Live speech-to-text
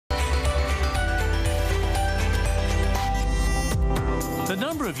The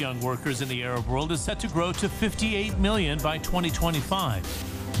number of young workers in the Arab world is set to grow to 58 million by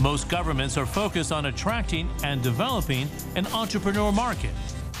 2025. Most governments are focused on attracting and developing an entrepreneur market.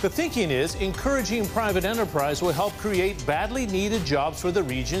 The thinking is encouraging private enterprise will help create badly needed jobs for the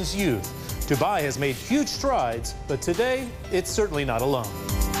region's youth. Dubai has made huge strides, but today it's certainly not alone.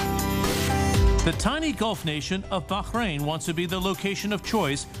 The tiny Gulf nation of Bahrain wants to be the location of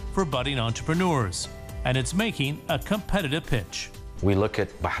choice for budding entrepreneurs, and it's making a competitive pitch. We look at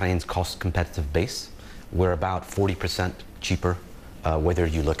Bahrain's cost competitive base. We're about 40% cheaper, whether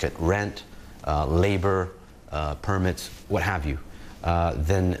you look at rent, labor, permits, what have you,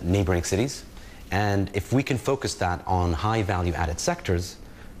 than neighboring cities. And if we can focus that on high value added sectors,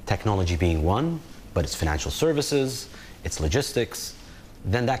 technology being one, but it's financial services, it's logistics,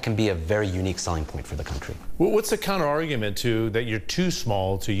 then that can be a very unique selling point for the country. What's the counter argument to that you're too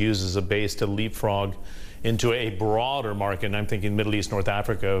small to use as a base to leapfrog into a broader market? And I'm thinking Middle East, North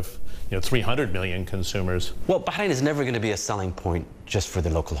Africa of 300 million consumers. Well, Bahrain is never going to be a selling point just for the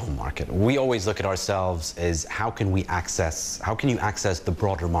local home market. We always look at ourselves as how can you access the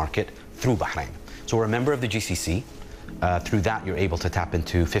broader market through Bahrain? So we're a member of the GCC. Through that, you're able to tap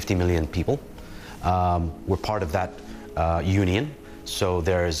into 50 million people. We're part of that union. So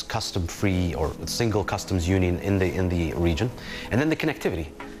there's custom-free or single customs union in the region. And then the connectivity.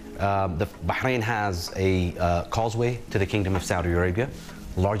 Bahrain has a causeway to the Kingdom of Saudi Arabia,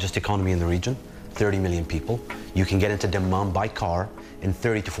 largest economy in the region, 30 million people. You can get into Dammam by car in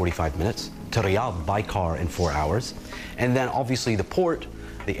 30 to 45 minutes, to Riyadh by car in 4 hours. And then obviously the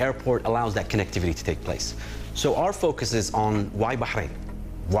airport allows that connectivity to take place. So our focus is on why Bahrain?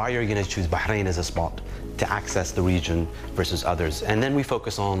 Why are you going to choose Bahrain as a spot to access the region versus others? And then we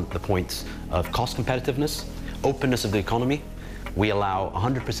focus on the points of cost competitiveness, openness of the economy. We allow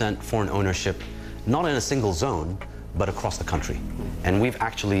 100% foreign ownership, not in a single zone, but across the country. And we've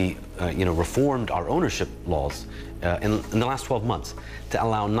actually reformed our ownership laws in the last 12 months to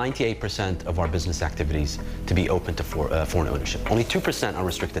allow 98% of our business activities to be open to foreign ownership. Only 2% are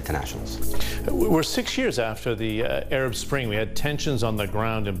restricted to nationals. We're 6 years after the Arab Spring. We had tensions on the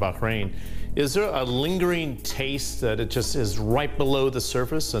ground in Bahrain. Is there a lingering taste that it just is right below the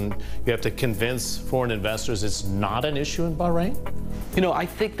surface and you have to convince foreign investors it's not an issue in Bahrain? I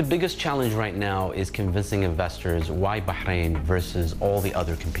think the biggest challenge right now is convincing investors why Bahrain versus all the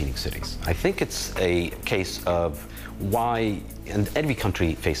other competing cities. I think it's a case of why, and every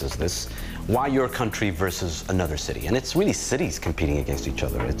country faces this, why your country versus another city. And it's really cities competing against each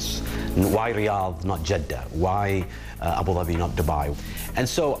other. It's why Riyadh, not Jeddah? Why Abu Dhabi, not Dubai? And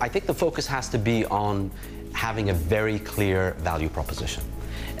so I think the focus has to be on having a very clear value proposition.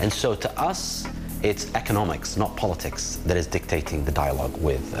 And so to us, it's economics, not politics, that is dictating the dialogue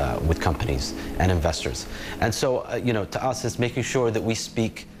with companies and investors. And so, to us, it's making sure that we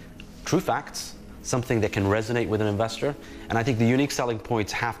speak true facts, something that can resonate with an investor. And I think the unique selling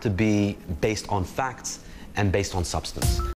points have to be based on facts and based on substance.